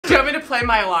play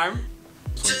my alarm?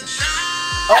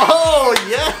 Oh,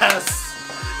 yes!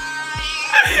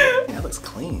 That looks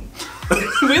clean.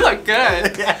 We look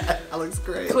good. Yeah, that looks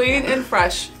great. Clean and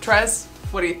fresh. Trez,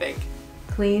 what do you think?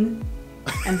 Clean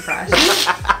and fresh.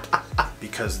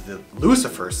 Because the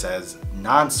Lucifer says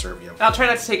non-serviam. I'll try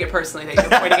not to take it personally that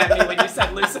you're pointing at me when you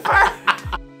said Lucifer.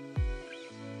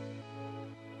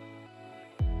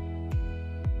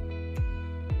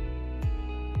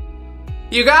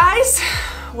 You guys,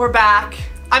 we're back.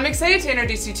 I'm excited to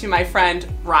introduce you to my friend,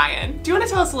 Ryan. Do you want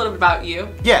to tell us a little bit about you?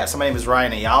 Yeah, so my name is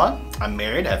Ryan Ayala. I'm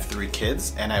married, I have 3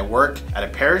 kids, and I work at a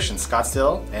parish in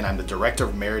Scottsdale, and I'm the Director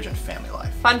of Marriage and Family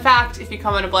Life. Fun fact, if you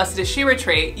come on a Blessed Is She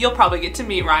retreat, you'll probably get to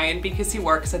meet Ryan because he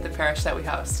works at the parish that we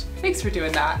host. Thanks for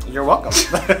doing that. You're welcome.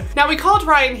 Now we called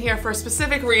Ryan here for a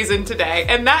specific reason today,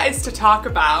 and that is to talk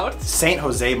about Saint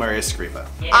Josemaria Escriva.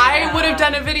 Yeah. I would have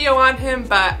done a video on him,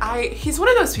 but he's one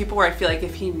of those people where I feel like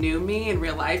if he knew me in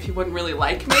real life, he wouldn't really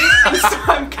like me, and so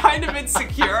I'm kind of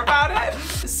insecure about it.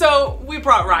 So we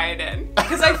brought Ryan in,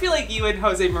 because I feel like you and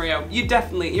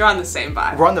Josemaria, you're on the same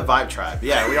vibe. We're on the vibe tribe,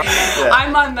 yeah. We are. Yeah.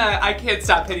 I'm on the I can't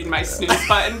stop hitting my snooze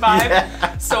button vibe,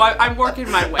 yeah. So I'm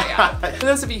working my way up. For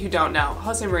those of you who don't know,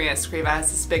 Josemaria Escriva has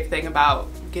this big thing about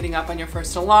getting up on your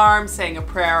first alarm, saying a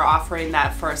prayer, offering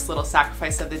that first little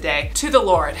sacrifice of the day to the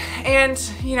Lord. And,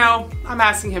 you know, I'm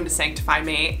asking him to sanctify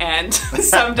me, and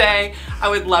someday I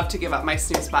would love to give up my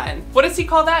snooze button. What does he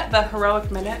call that? The heroic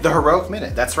minute? The heroic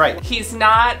minute, that's right. He's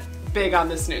not big on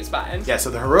the snooze button. Yeah, so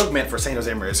the heroic minute for Saint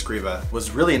Josemaria Escriva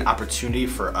was really an opportunity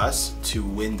for us to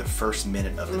win the first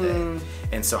minute of the day.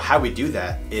 And so how we do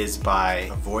that is by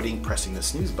avoiding pressing the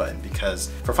snooze button, because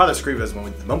for Father Escriva,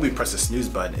 the moment we press the snooze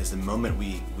button is the moment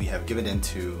we have given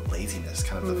into laziness,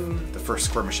 kind of the first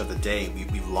skirmish of the day.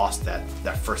 We've lost that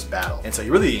first battle. And so he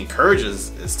really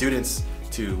encourages students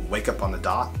to wake up on the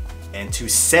dot and to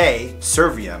say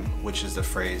serviam, which is the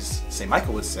phrase St.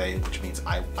 Michael would say, which means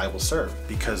I will serve.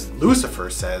 Because Lucifer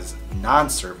says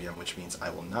non-serviam, which means I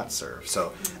will not serve.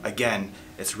 So again,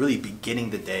 it's really beginning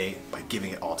the day by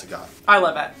giving it all to God. I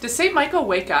love it. Does St. Michael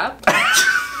wake up?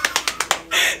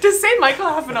 Does St. Michael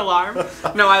have an alarm?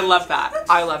 No, I love that.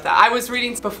 I love that. I was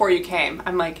reading before you came.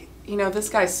 I'm like, you know, this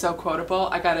guy's so quotable.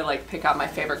 I gotta like pick out my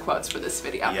favorite quotes for this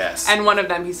video. Yes. And one of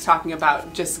them, he's talking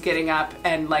about just getting up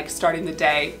and like starting the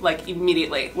day like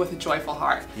immediately with a joyful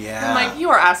heart. Yeah. I'm like, you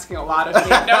are asking a lot of me.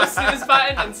 No snooze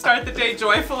button and start the day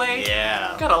joyfully.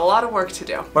 Yeah. Got a lot of work to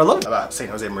do. What I love about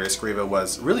Saint Josemaria Escriva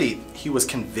was really he was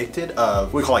convicted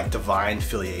of what we call like divine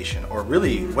filiation, or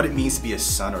really what it means to be a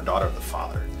son or daughter of the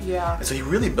Father. Yeah. And so he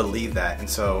really believed that. And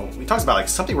so he talks about like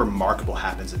something remarkable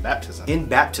happens in baptism. In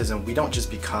baptism, we don't just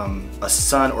become a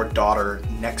son or daughter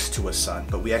next to a son,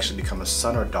 but we actually become a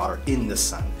son or daughter in the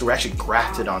Son. So we're actually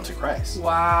grafted onto Christ.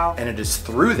 Wow. And it is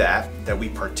through that we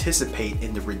participate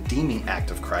in the redeeming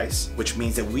act of Christ, which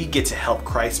means that we get to help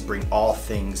Christ bring all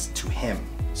things to him,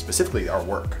 specifically our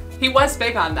work. He was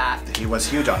big on that. He was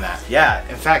huge on that. Yeah,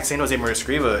 in fact, Saint Josemaria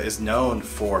Escriva is known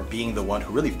for being the one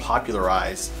who really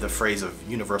popularized the phrase of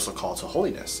universal call to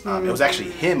holiness. It was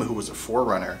actually him who was a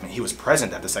forerunner. He was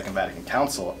present at the Second Vatican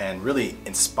Council and really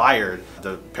inspired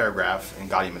the paragraph in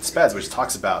Gaudium et Spes, which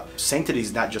talks about sanctity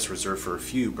is not just reserved for a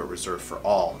few, but reserved for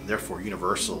all. Therefore,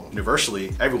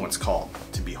 universally, everyone's called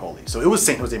to be holy. So it was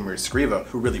Saint Josemaria Escriva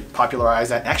who really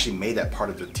popularized that and actually made that part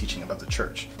of the teaching of the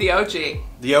church. The OG.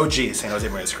 The OG, Saint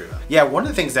Josemaria Escriva. Yeah, one of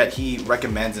the things that he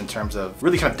recommends in terms of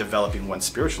really kind of developing one's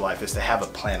spiritual life is to have a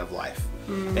plan of life.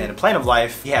 And a plan of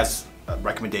life, he has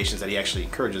recommendations that he actually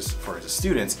encourages for his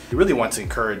students. He really wants to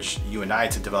encourage you and I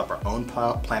to develop our own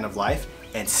plan of life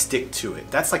and stick to it.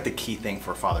 That's like the key thing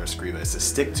for Father Escriva, is to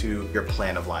stick to your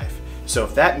plan of life. So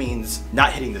if that means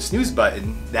not hitting the snooze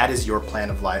button, that is your plan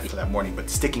of life for that morning, but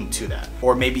sticking to that.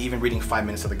 Or maybe even reading 5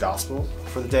 minutes of the gospel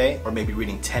for the day, or maybe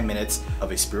reading 10 minutes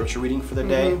of a spiritual reading for the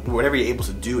day. Whatever you're able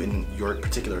to do in your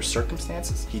particular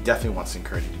circumstances, he definitely wants to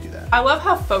encourage you to do that. I love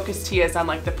how focused he is on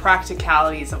like the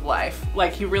practicalities of life.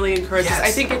 Like he really encourages, I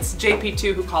think it's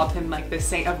JP2 who called him like the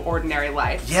saint of ordinary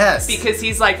life. Yes. Because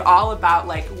he's like all about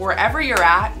like wherever you're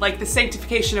at, like the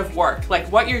sanctification of work,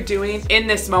 like what you're doing in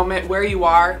this moment, where you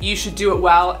are, you should do it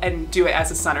well and do it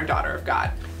as a son or daughter of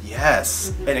God.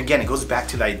 Yes. And again, it goes back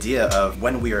to the idea of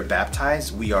when we are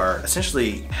baptized, we are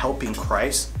essentially helping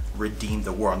Christ redeem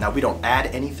the world. Now, we don't add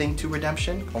anything to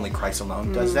redemption, only Christ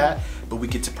alone does that, but we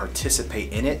get to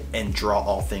participate in it and draw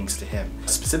all things to him.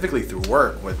 Specifically through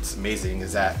work, what's amazing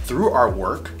is that through our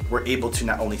work, we're able to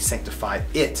not only sanctify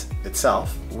it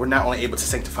itself, we're not only able to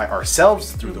sanctify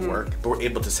ourselves through the work, but we're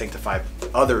able to sanctify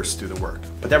others through the work.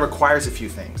 But that requires a few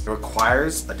things. It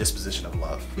requires a disposition of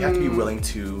love. You have to be willing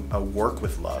to work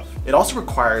with love. It also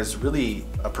requires really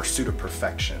a pursuit of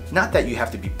perfection. Not that you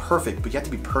have to be perfect, but you have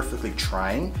to be perfectly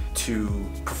trying to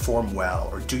perform well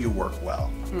or do your work well.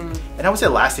 And I would say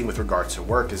the last thing with regard to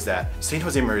work is that Saint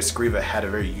Josemaria Escriva had a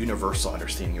very universal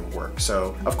understanding of work.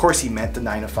 So of course he meant the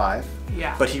 9 to 5,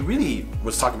 but he really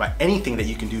was talking about anything that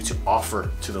you can do to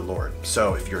offer to the Lord.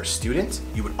 So if you're a student,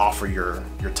 you would offer your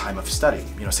time of study.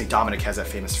 You know, St. Dominic has that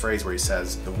famous phrase where he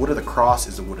says, the wood of the cross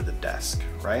is the wood of the desk,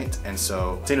 right? And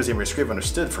so Saint Josemaria Escriva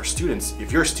understood for students,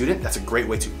 if you're a student, that's a great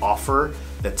way to offer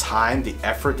the time, the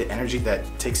effort, the energy that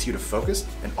takes you to focus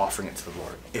and offering it to the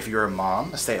Lord. If you're a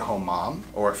mom, a stay-at-home mom,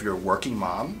 or if you're a working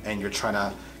mom and you're trying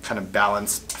to kind of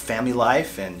balance family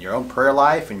life and your own prayer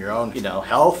life and your own, you know,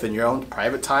 health and your own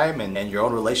private time and your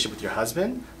own relationship with your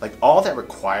husband, like all that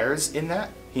requires in that,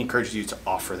 he encouraged you to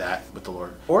offer that with the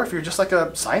Lord. Or if you're just like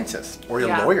a scientist or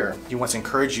you're a lawyer, he wants to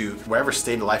encourage you, whatever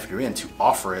state of life you're in, to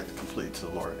offer it completely to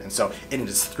the Lord. And so it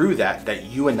is through that that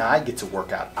you and I get to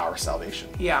work out our salvation.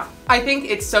 Yeah. I think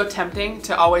it's so tempting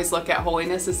to always look at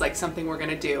holiness as like something we're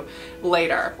gonna do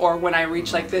later, or when I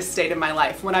reach like this state in my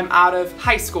life, when I'm out of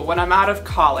high school, when I'm out of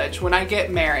college, when I get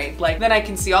married, like then I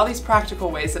can see all these practical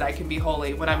ways that I can be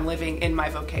holy when I'm living in my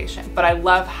vocation. But I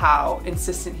love how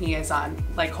insistent he is on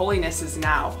like holiness is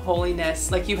now. Holiness,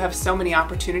 like you have so many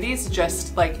opportunities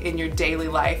just like in your daily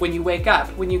life. When you wake up,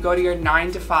 when you go to your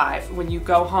 9 to 5, when you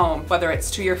go home, whether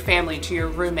it's to your family, to your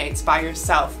roommates, by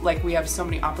yourself, like we have so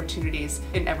many opportunities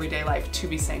in everyday life to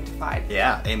be sanctified.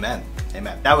 Yeah, amen.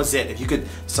 Amen. That was it. If you could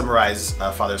summarize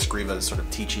Father Escriva's sort of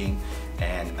teaching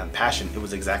and passion, it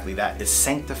was exactly that. Is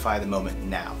sanctify the moment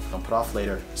now. Don't put off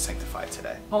later, sanctify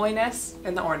today. Holiness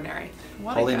in the ordinary.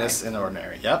 What Holiness in the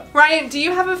ordinary, yep. Ryan, do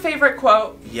you have a favorite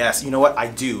quote? Yes, you know what, I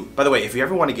do. By the way, if you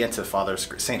ever want to get into Father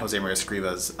Saint Josemaria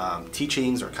Escriva's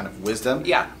teachings or kind of wisdom,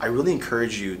 I really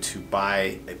encourage you to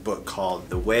buy a book called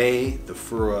The Way, the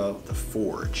Furrow, the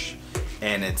Forge.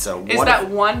 And it's a Is that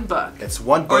one book? It's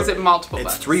one book. Or is it multiple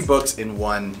books? It's 3 books in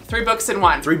one. 3 books in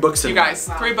one. 3 books in one. You guys,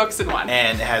 3 books in one.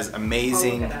 And it has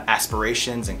amazing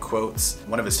aspirations and quotes.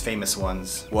 One of his famous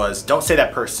ones was, don't say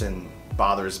that person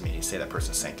bothers me, say that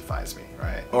person sanctifies me,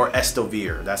 right? Or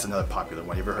estovir, that's another popular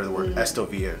one. You ever heard the word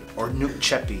estovir? Or nunc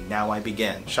cepi, now I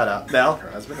begin. Shout out Belle, her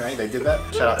husband, right? They did that.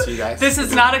 Shout out to you guys. This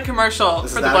is not a commercial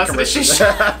for the Blessed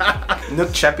Ashisha. Nunc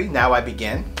cepi, now I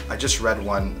begin. I just read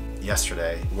one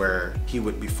yesterday where he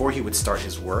would, before he would start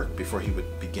his work, before he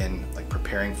would begin like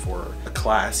preparing for a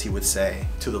class, he would say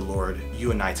to the Lord,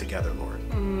 you and I together, Lord.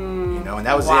 You know, and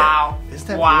that was it. Isn't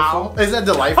that beautiful? Isn't that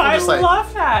delightful? I just like,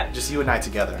 love that. Just you and I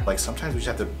together. Like sometimes we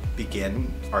just have to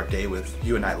begin our day with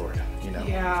you and I, Lord. You know,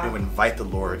 and invite the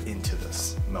Lord into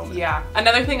this moment. Yeah.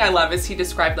 Another thing I love is he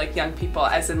described like young people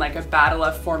as in like a battle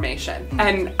of formation.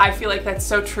 And I feel like that's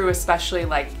so true, especially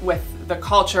like with the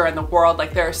culture and the world.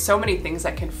 Like there are so many things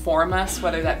that can form us,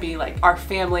 whether that be like our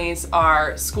families,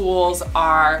 our schools,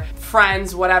 our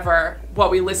friends, whatever,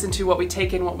 what we listen to, what we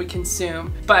take in, what we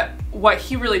consume. But what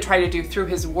he really tried to do through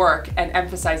his work and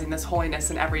emphasizing this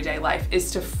holiness in everyday life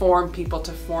is to form people,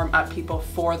 to form up people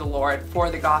for the Lord, for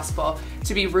the gospel,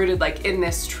 to be rooted like in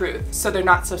this truth. So they're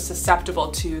not so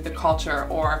susceptible to the culture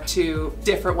or to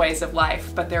different ways of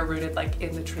life, but they're rooted like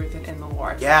in the truth and in the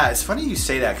Lord. Yeah, it's funny you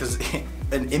say that because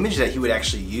an image that he would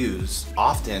actually use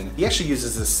often, he actually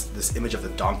uses this image of the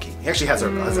donkey. He actually has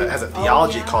a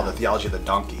theology called the theology of the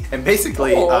donkey. And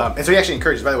basically, and so he actually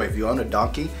encourages, by the way, if you own a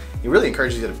donkey, he really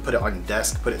encourages you to put it on your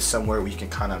desk, put it somewhere where you can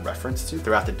kind of reference to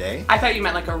throughout the day. I thought you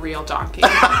meant like a real donkey.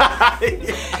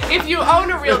 If you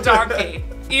own a real donkey,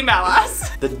 email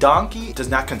us. The donkey does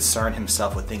not concern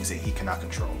himself with things that he cannot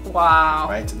control. Wow.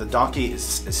 Right? The donkey is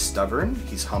stubborn,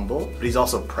 he's humble, but he's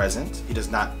also present. He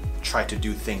does not try to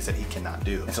do things that he cannot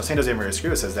do. And so Saint Josemaria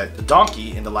Escriva says that the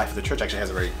donkey in the life of the church actually has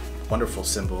a very wonderful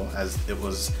symbol, as it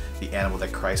was the animal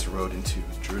that Christ rode into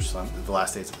Jerusalem at the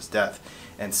last days of his death.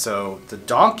 And so the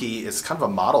donkey is kind of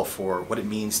a model for what it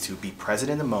means to be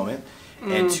present in the moment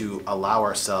and to allow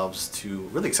ourselves to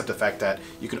really accept the fact that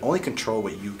you can only control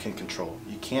what you can control.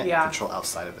 You can't control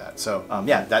outside of that. So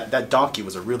yeah, that donkey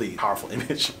was a really powerful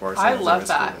image for us. I love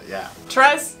that. Yeah.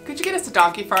 Therese, could you get us a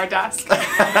donkey for our desk?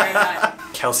 Very much.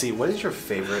 Kelsey, what is your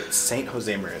favorite Saint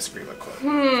Josemaria Escriva quote?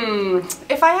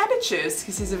 If I had to choose,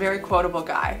 because he's a very quotable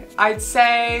guy, I'd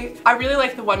say I really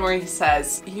like the one where he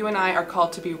says, "You and I are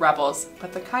called to be rebels,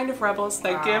 but the kind of rebels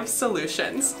that give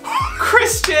solutions."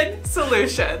 Christian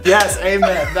solutions. Yes,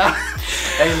 amen.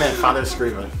 Amen, Father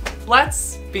Escriva.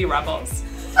 Let's be rebels.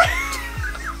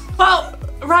 Well,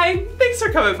 Ryan, thanks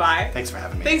for coming by. Thanks for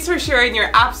having me. Thanks for sharing your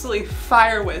absolutely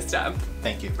fire wisdom.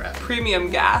 Thank you for having me.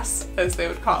 Premium gas, as they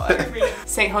would call it.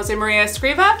 Saint Josemaria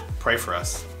Escriva. Pray for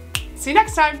us. See you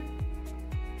next time.